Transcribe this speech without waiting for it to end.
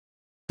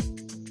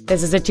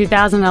This is a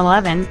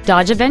 2011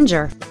 Dodge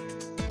Avenger.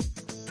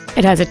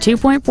 It has a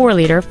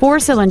 2.4-liter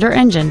four-cylinder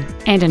engine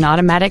and an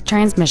automatic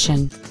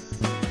transmission.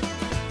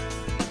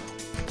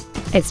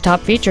 Its top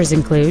features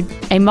include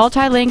a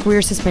multi-link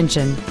rear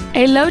suspension,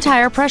 a low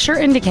tire pressure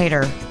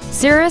indicator,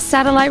 Sirius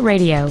satellite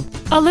radio,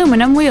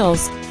 aluminum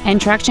wheels, and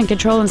traction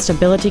control and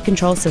stability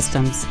control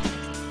systems.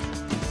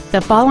 The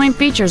following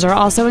features are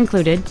also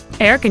included: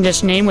 air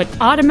conditioning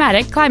with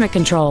automatic climate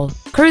control,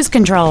 cruise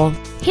control,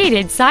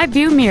 heated side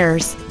view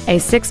mirrors, a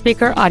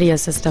 6-speaker audio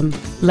system,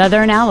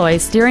 leather and alloy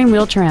steering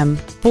wheel trim,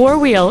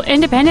 4-wheel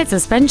independent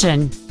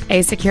suspension,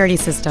 a security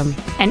system,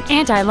 an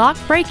anti-lock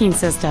braking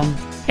system,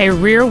 a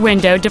rear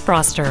window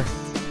defroster.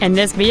 And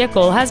this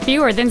vehicle has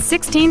fewer than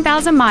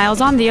 16,000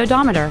 miles on the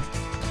odometer.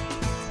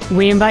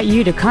 We invite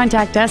you to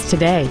contact us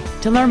today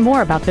to learn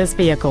more about this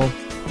vehicle.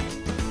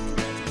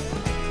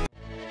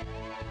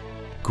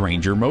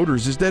 Granger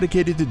Motors is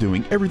dedicated to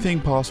doing everything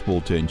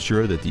possible to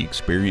ensure that the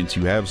experience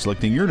you have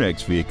selecting your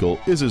next vehicle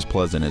is as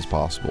pleasant as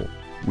possible.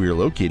 We are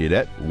located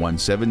at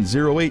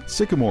 1708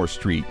 Sycamore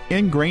Street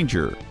in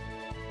Granger.